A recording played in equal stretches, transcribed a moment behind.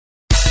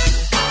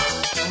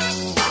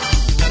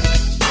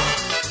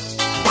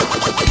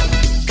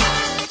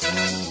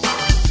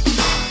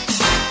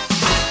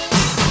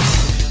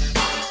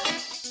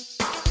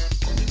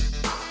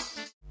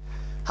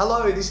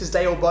Hello, this is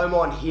Dale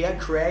Beaumont here,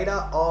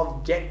 creator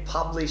of Get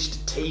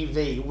Published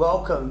TV.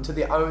 Welcome to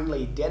the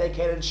only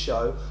dedicated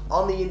show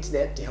on the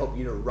internet to help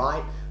you to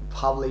write,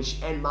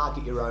 publish and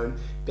market your own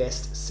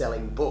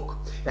best-selling book.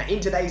 Now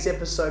in today's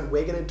episode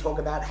we're going to talk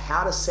about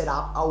how to set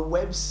up a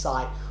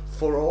website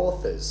for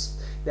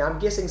authors. Now I'm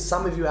guessing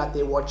some of you out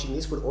there watching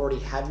this would already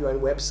have your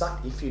own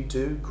website. If you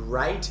do,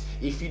 great.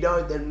 If you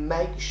don't, then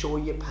make sure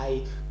you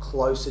pay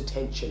close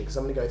attention because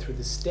I'm going to go through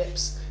the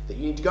steps that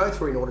you need to go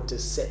through in order to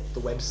set the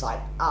website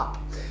up.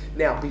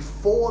 Now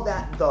before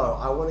that though,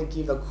 I want to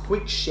give a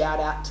quick shout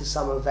out to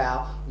some of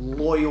our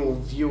loyal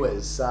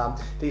viewers.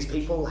 These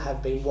people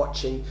have been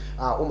watching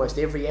almost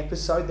every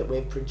episode that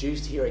we've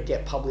produced here at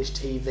Get Published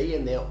TV,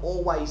 and they're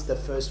always the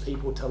first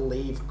people to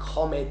leave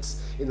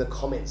comments in the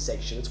comment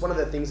section. It's one of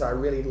the things that I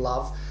really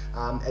love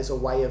as a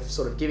way of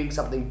sort of giving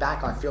something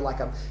back. I feel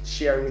like I'm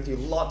sharing with you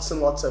lots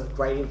and lots of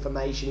great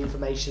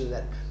information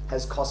that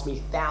has cost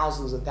me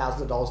thousands and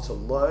thousands of dollars to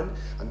learn.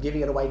 I'm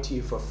giving it away to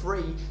you for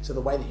free, so the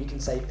way that you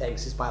can say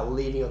thanks is by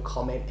leaving a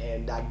comment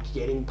and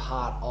getting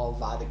part of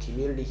the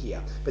community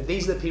here. But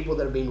these are the people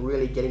that have been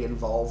really getting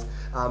involved.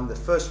 The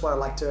first one I'd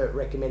like to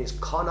recommend is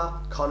Connor.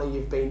 Connor,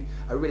 you've been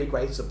a really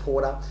great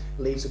supporter,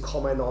 leaves a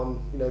comment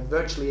on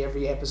virtually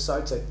every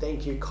episode, so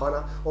thank you,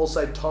 Connor.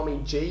 Also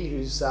Tommy G,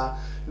 who's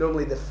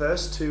normally the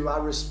first to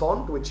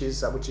respond, which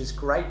is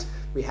great.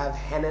 We have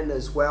Hannon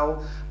as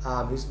well,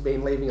 who's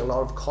been leaving a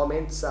lot of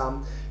comments.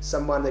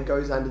 Someone that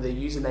goes under the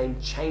username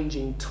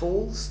Changing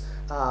Tools,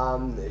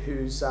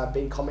 who's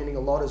been commenting a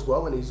lot as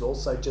well, and he's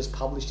also just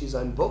published his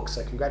own book.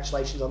 So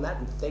congratulations on that,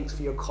 and thanks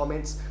for your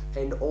comments.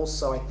 And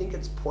also, I think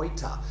it's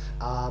Poiter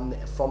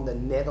from the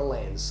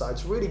Netherlands. So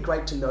it's really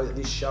great to know that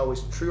this show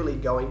is truly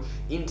going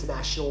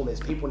international, and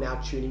there's people now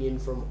tuning in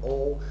from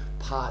all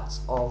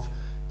parts of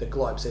the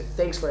globe. So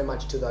thanks very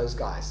much to those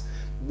guys.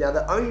 Now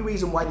the only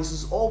reason why this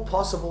is all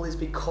possible is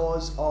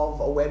because of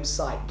a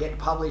website,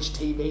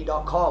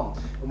 getpublishedtv.com,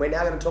 and we're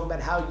now going to talk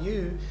about how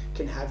you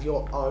can have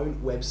your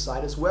own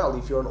website as well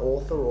if you're an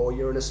author or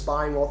you're an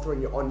aspiring author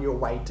and you're on your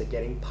way to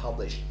getting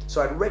published.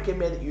 So I'd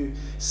recommend that you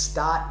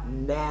start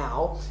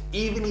now,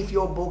 even if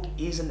your book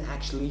isn't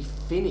actually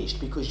finished,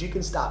 because you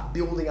can start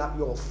building up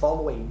your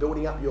following,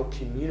 building up your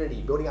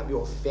community, building up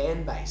your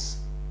fan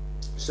base.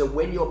 So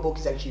when your book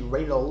is actually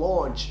ready to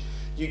launch,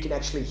 you can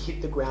actually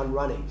hit the ground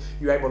running.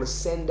 You're able to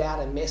send out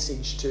a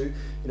message to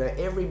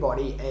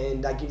everybody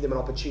and give them an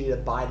opportunity to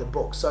buy the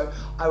book. So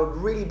I would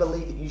really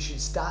believe that you should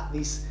start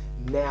this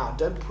now.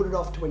 Don't put it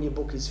off to when your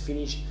book is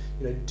finished.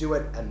 Do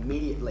it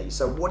immediately.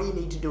 So what do you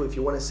need to do if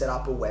you want to set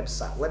up a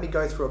website? Let me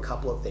go through a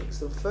couple of things.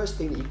 The first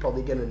thing that you're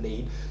probably going to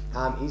need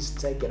is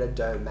to get a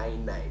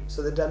domain name.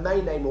 So the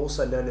domain name,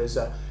 also known as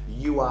a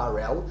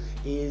URL,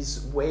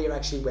 is where your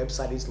actually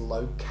website is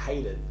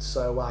located.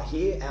 So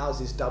here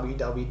ours is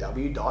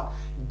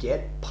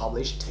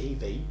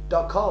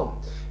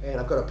www.getpublishedtv.com, and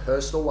I've got a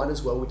personal one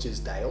as well, which is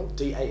Dale,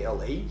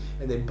 D-A-L-E,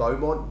 and then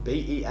Beaumont,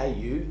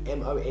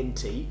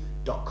 B-E-A-U-M-O-N-T.com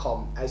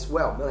as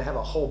well. And I have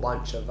a whole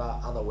bunch of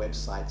other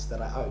websites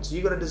that I own. So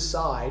you've got to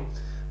decide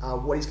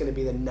what is going to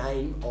be the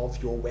name of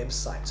your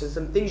website. So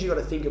some things you've got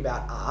to think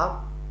about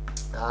are,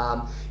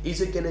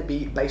 is it going to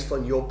be based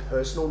on your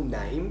personal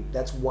name?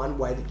 That's one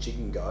way that you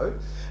can go.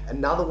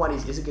 Another one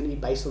is it going to be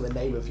based on the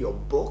name of your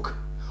book?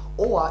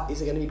 Or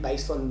is it going to be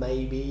based on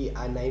maybe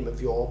a name of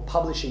your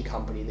publishing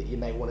company that you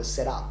may want to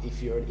set up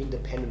if you're an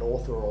independent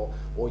author or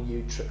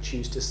you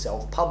choose to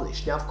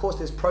self-publish? Now, of course,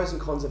 there's pros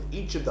and cons of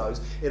each of those.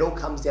 It all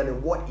comes down to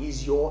what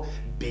is your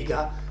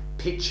bigger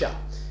picture.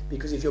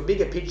 Because if your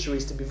bigger picture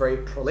is to be very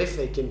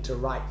prolific and to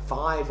write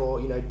 5 or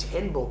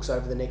 10 books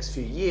over the next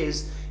few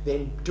years,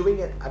 then doing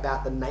it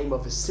about the name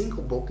of a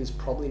single book is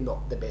probably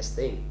not the best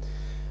thing.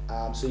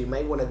 So you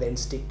may want to then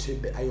stick to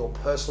your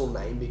personal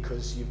name,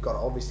 because you've got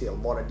obviously a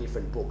lot of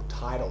different book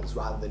titles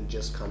rather than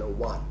just kind of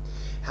one.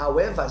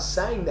 However,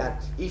 saying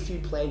that, if you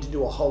plan to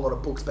do a whole lot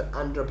of books but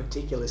under a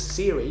particular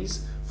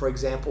series, for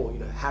example,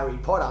 Harry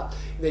Potter,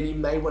 then you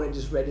may want to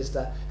just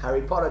register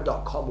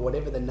harrypotter.com or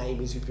whatever the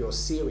name is of your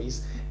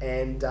series,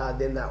 and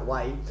then that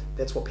way,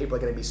 that's what people are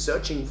going to be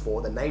searching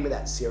for, the name of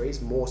that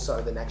series, more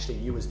so than actually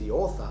you as the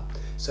author.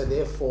 So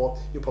therefore,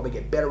 you'll probably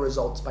get better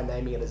results by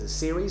naming it as a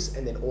series,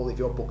 and then all of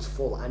your books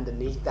fall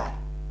underneath that.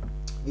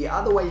 The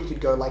other way you could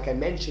go, like I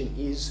mentioned,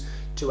 is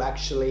to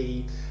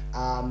actually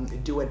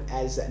do it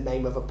as a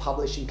name of a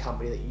publishing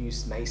company that you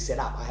may set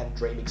up. I have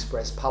Dream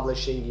Express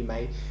Publishing. You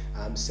may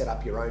set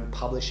up your own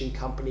publishing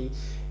company.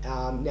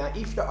 Now,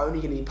 if you're only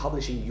going to be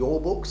publishing your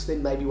books,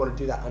 then maybe you want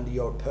to do that under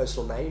your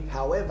personal name.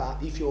 However,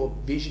 if your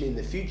vision in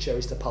the future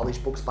is to publish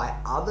books by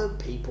other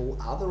people,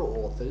 other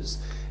authors,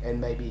 and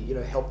maybe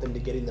help them to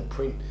get in the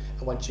print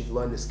once you've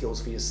learned the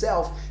skills for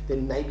yourself,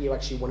 then maybe you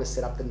actually want to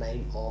set up the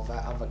name of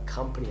a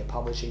company, a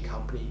publishing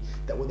company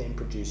that will then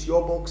produce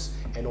your books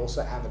and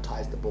also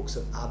advertise the books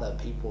of other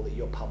people that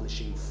you're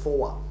publishing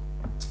for.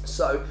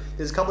 So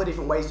there's a couple of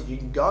different ways that you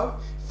can go.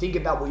 Think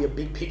about what your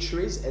big picture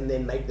is and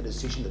then make the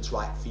decision that's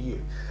right for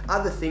you.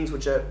 Other things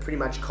which are pretty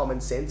much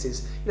common sense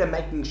is,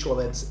 making sure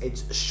that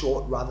it's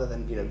short rather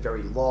than,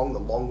 very long. The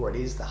longer it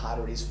is, the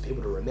harder it is for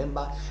people to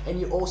remember. And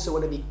you also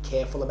want to be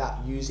careful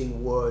about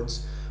using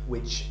words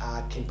which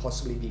can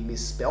possibly be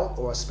misspelt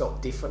or are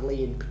spelt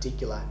differently in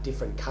particular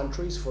different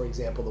countries. For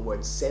example, the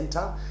word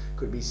center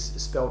could be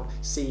spelled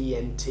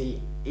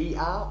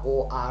C-E-N-T-E-R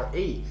or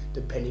R-E,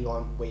 depending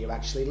on where you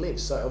actually live.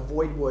 So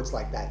avoid words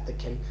like that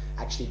can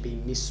actually be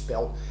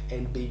misspelt,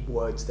 and big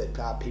words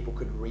that people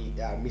could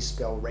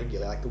misspell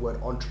regularly, like the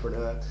word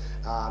entrepreneur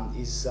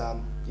is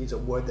a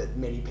word that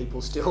many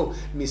people still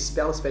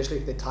misspell, especially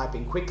if they're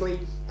typing quickly.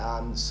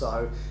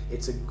 So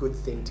it's a good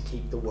thing to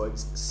keep the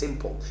words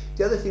simple.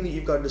 The other thing that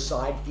you've got to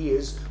decide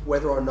is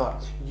whether or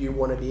not you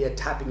want to be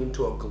tapping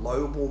into a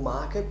global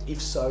market.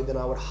 If so, then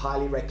I would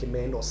highly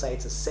recommend or say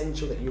it's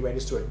essential that you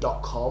register a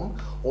 .com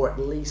or at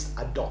least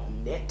a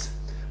 .net.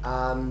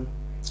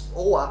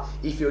 Or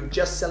if you're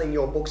just selling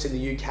your books in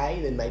the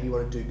UK, then maybe you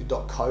want to do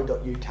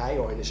 .co.uk,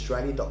 or in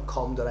Australia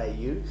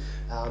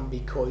 .com.au,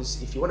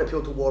 because if you want to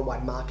appeal to a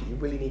worldwide market, you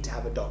really need to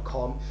have a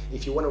 .com.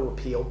 If you want to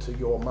appeal to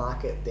your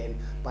market, then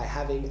by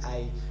having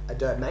a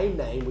domain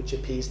name which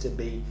appears to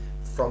be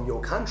from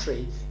your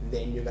country,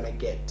 then you're going to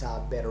get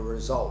better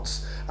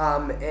results.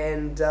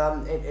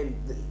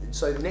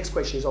 So the next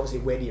question is obviously,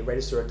 where do you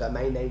register a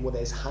domain name? Well,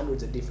 there's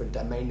hundreds of different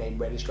domain name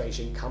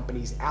registration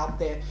companies out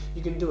there.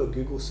 You can do a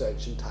Google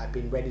search and type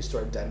in register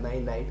a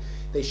domain name.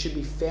 They should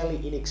be fairly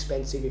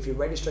inexpensive. If you're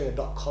registering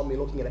a .com, you're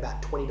looking at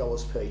about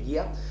 $20 per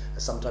year,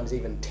 sometimes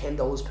even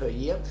 $10 per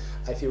year.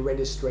 If you're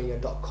registering a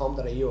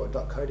 .com.au or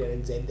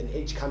 .co.nz, then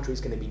each country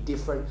is going to be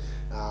different.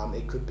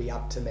 It could be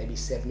up to maybe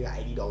 $70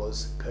 or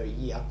 $80 per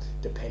year,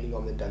 depending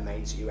on the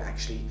domains you're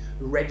actually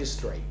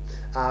registering.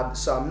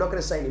 So I'm not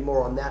going to say any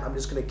more on that. I'm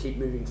just going to keep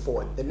moving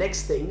forward. The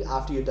next thing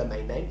after your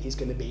domain name is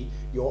going to be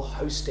your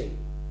hosting.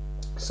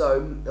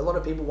 So a lot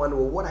of people wonder,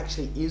 well, what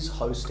actually is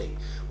hosting?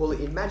 Well,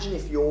 imagine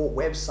if your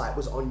website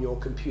was on your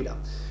computer.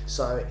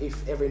 So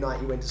if every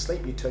night you went to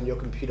sleep, you turn your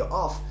computer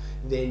off,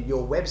 then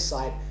your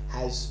website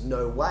has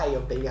no way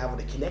of being able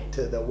to connect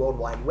to the World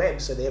Wide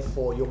Web, so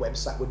therefore your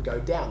website would go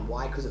down.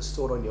 Why? Because it's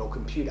stored on your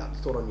computer, it's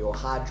stored on your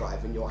hard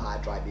drive, and your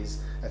hard drive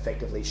is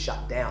effectively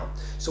shut down.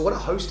 So what a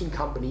hosting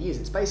company is,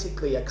 it's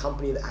basically a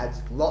company that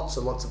has lots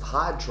and lots of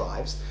hard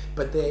drives,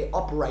 but they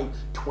operate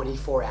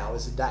 24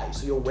 hours a day.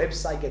 So your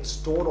website gets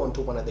stored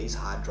onto one of these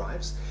hard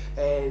drives,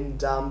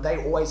 and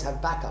they always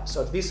have backup.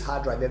 So if this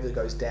hard drive ever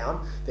goes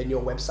down, then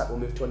your website will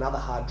move to another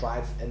hard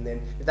drive, and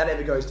then if that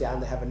ever goes down,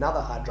 they have another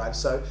hard drive.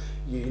 So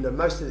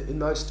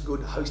most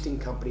good hosting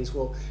companies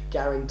will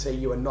guarantee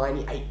you a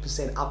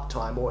 98%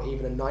 uptime or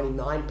even a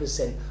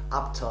 99%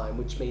 uptime,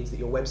 which means that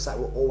your website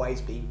will always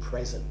be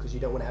present, because you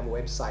don't want to have a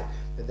website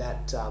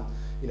that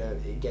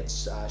it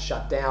gets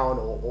shut down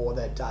or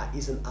that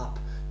isn't up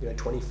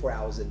 24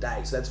 hours a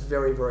day. So that's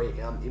very, very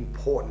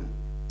important.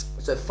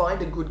 So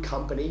find a good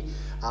company.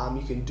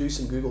 You can do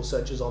some Google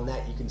searches on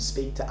that. You can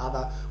speak to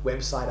other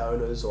website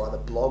owners or other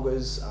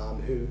bloggers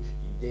who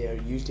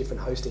use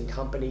different hosting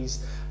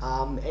companies,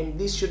 and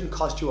this shouldn't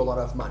cost you a lot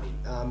of money.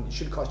 It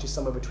should cost you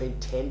somewhere between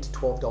 $10 to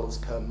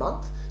 $12 per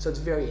month, so it's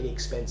very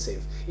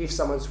inexpensive. If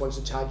someone wants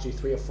to charge you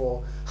 $300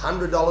 or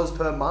 $400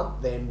 per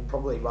month, then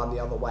probably run the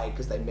other way,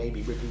 because they may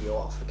be ripping you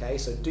off. Okay,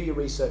 so do your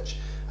research,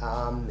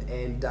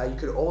 and you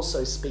could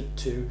also speak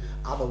to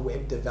other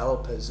web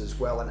developers as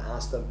well and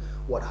ask them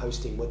what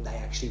hosting would they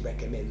actually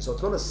recommend. So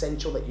it's not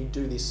essential that you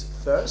do this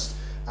first,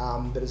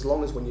 but as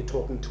long as when you're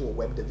talking to a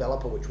web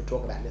developer, which we'll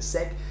talk about in a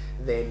sec,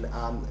 then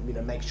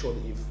make sure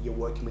that you're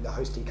working with a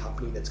hosting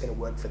company that's going to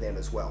work for them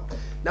as well.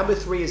 Number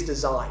 3 is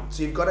design.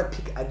 So you've got to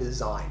pick a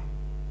design.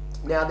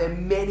 Now, there are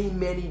many,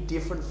 many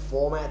different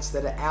formats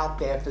that are out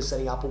there for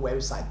setting up a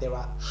website. There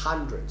are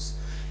hundreds.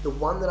 The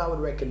one that I would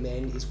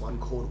recommend is one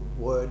called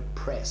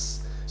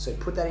WordPress. So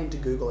put that into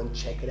Google and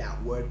check it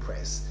out,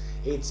 WordPress.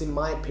 It's, in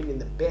my opinion,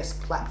 the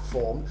best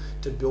platform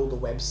to build a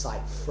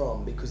website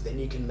from, because then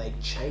you can make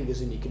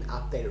changes and you can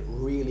update it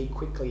really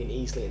quickly and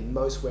easily, and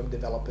most web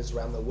developers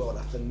around the world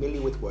are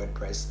familiar with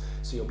WordPress,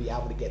 so you'll be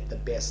able to get the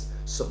best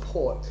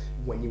support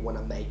when you want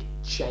to make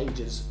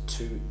changes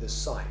to the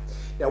site.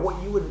 Now, what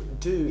you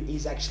would do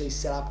is actually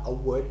set up a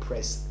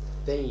WordPress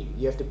theme.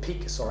 You have to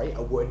pick, a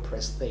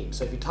WordPress theme.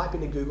 So if you type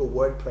into Google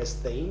WordPress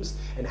themes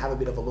and have a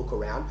bit of a look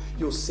around,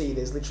 you'll see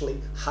there's literally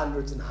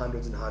hundreds and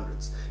hundreds and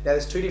hundreds. Now,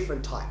 there's two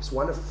different types,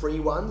 one of free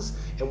ones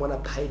and one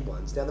of paid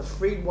ones. Now, the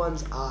free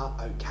ones are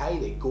okay,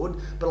 they're good,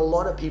 but a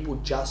lot of people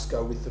just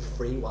go with the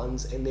free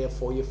ones, and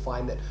therefore you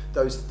find that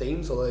those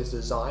themes or those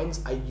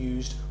designs are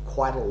used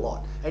quite a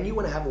lot, and you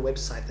want to have a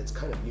website that's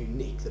kind of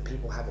unique, that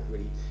people haven't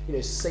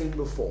really seen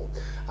before.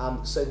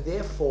 So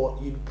therefore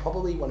you'd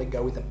probably want to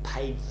go with a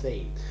paid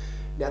theme.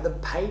 Now, the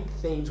paid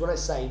themes, when I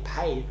say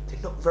paid,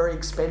 they're not very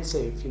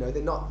expensive.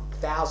 They're not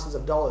thousands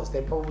of dollars.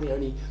 They're probably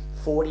only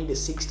 $40 to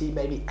 $60,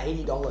 maybe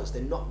 $80.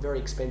 They're not very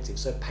expensive.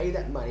 So pay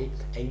that money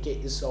and get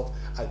yourself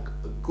a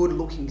good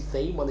looking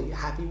theme, one that you're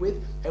happy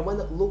with, and one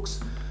that looks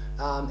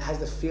has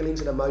the feelings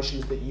and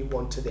emotions that you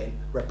want to then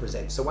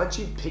represent. So once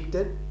you've picked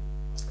it,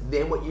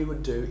 then what you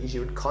would do is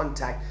you would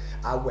contact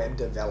a web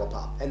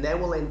developer, and they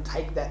will then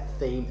take that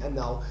theme and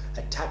they'll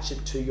attach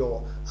it to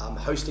your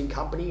hosting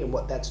company, and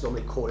what that's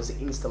normally called is an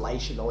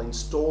installation. They'll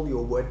install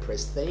your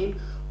WordPress theme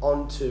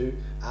onto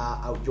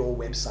your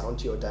website,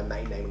 onto your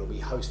domain name, and it'll be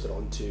hosted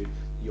onto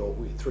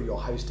through your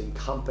hosting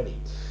company.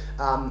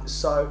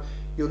 So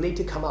you'll need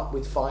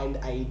to find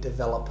a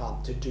developer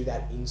to do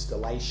that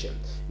installation.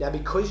 Now,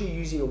 because you're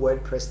using a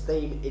WordPress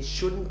theme, it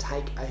shouldn't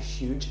take a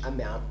huge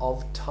amount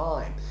of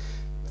time.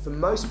 For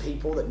most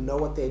people that know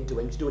what they're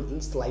doing, to do an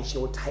installation,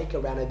 it will take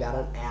around about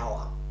an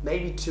hour,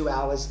 maybe 2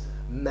 hours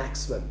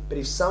maximum. But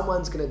if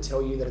someone's going to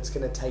tell you that it's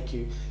going to take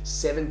you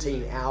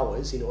 17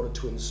 hours in order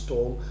to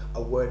install a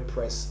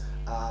WordPress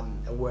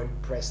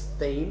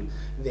theme,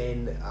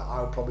 then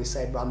I would probably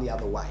say run the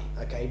other way,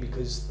 okay?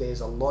 Because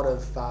there's a lot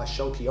of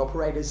shonky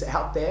operators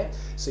out there,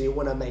 so you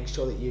want to make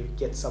sure that you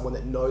get someone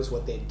that knows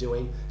what they're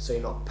doing, so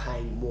you're not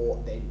paying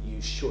more than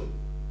you should.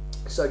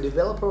 So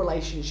develop a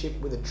relationship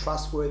with a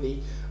trustworthy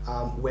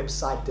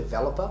website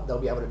developer. They'll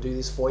be able to do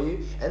this for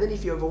you. And then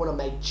if you ever want to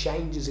make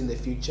changes in the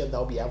future,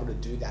 they'll be able to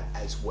do that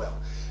as well.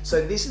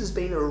 So this has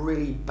been a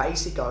really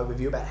basic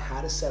overview about how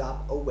to set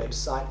up a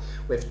website.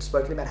 We've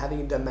spoken about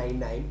having a domain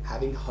name,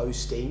 having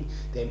hosting,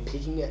 then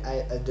picking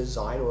a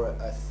design or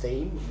a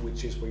theme,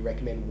 which is, we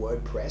recommend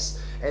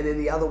WordPress. And then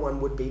the other one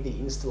would be the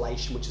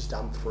installation, which is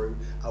done through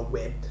a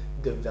web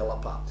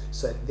developer.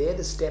 So they're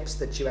the steps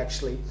that you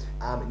actually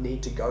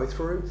need to go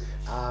through.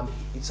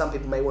 Some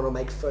people may want to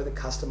make further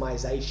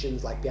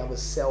customizations, like be able to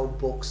sell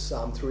books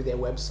through their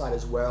website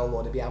as well,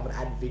 or to be able to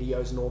add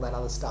videos and all that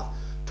other stuff.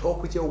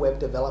 Talk with your web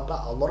developer.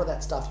 A lot of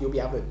that stuff you'll be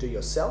able to do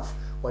yourself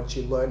once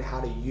you learn how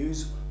to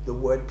use the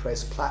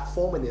WordPress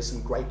platform, and there's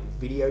some great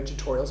video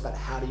tutorials about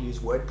how to use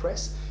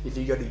WordPress. If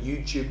you go to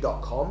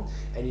youtube.com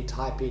and you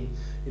type in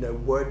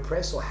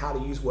WordPress or how to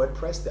use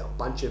WordPress, a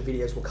bunch of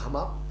videos will come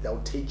up.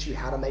 They'll teach you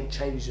how to make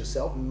changes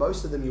yourself.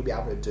 Most of them you'll be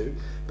able to do,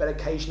 but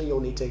occasionally you'll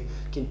need to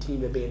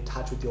continue to be in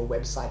touch with your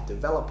website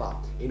developer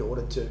in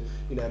order to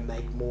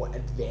make more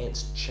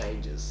advanced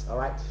changes. All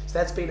right, so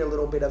that's been a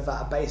little bit of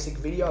a basic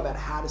video about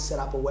how to set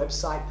up a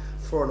website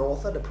for an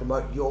author to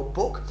promote your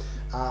book.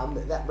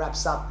 That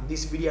wraps up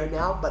this video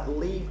now, but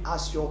leave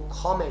us your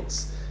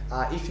comments.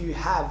 If you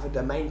have a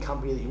domain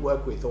company that you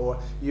work with, or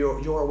you're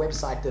a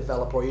website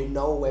developer, or you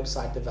know a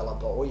website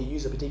developer, or you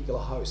use a particular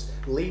host,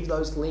 leave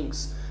those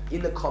links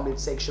in the comment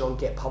section on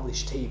Get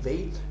Published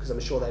TV, because I'm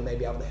sure they may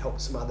be able to help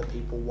some other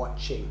people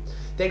watching.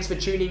 Thanks for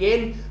tuning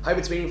in. Hope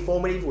it's been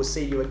informative. We'll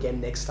see you again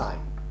next time.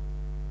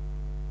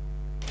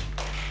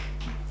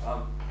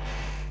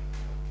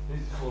 Need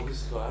to call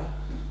this guy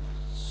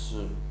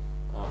soon.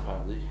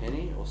 Apparently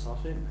Henny or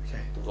something.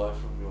 Okay. The guy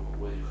from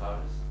where your car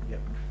is.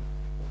 Yep.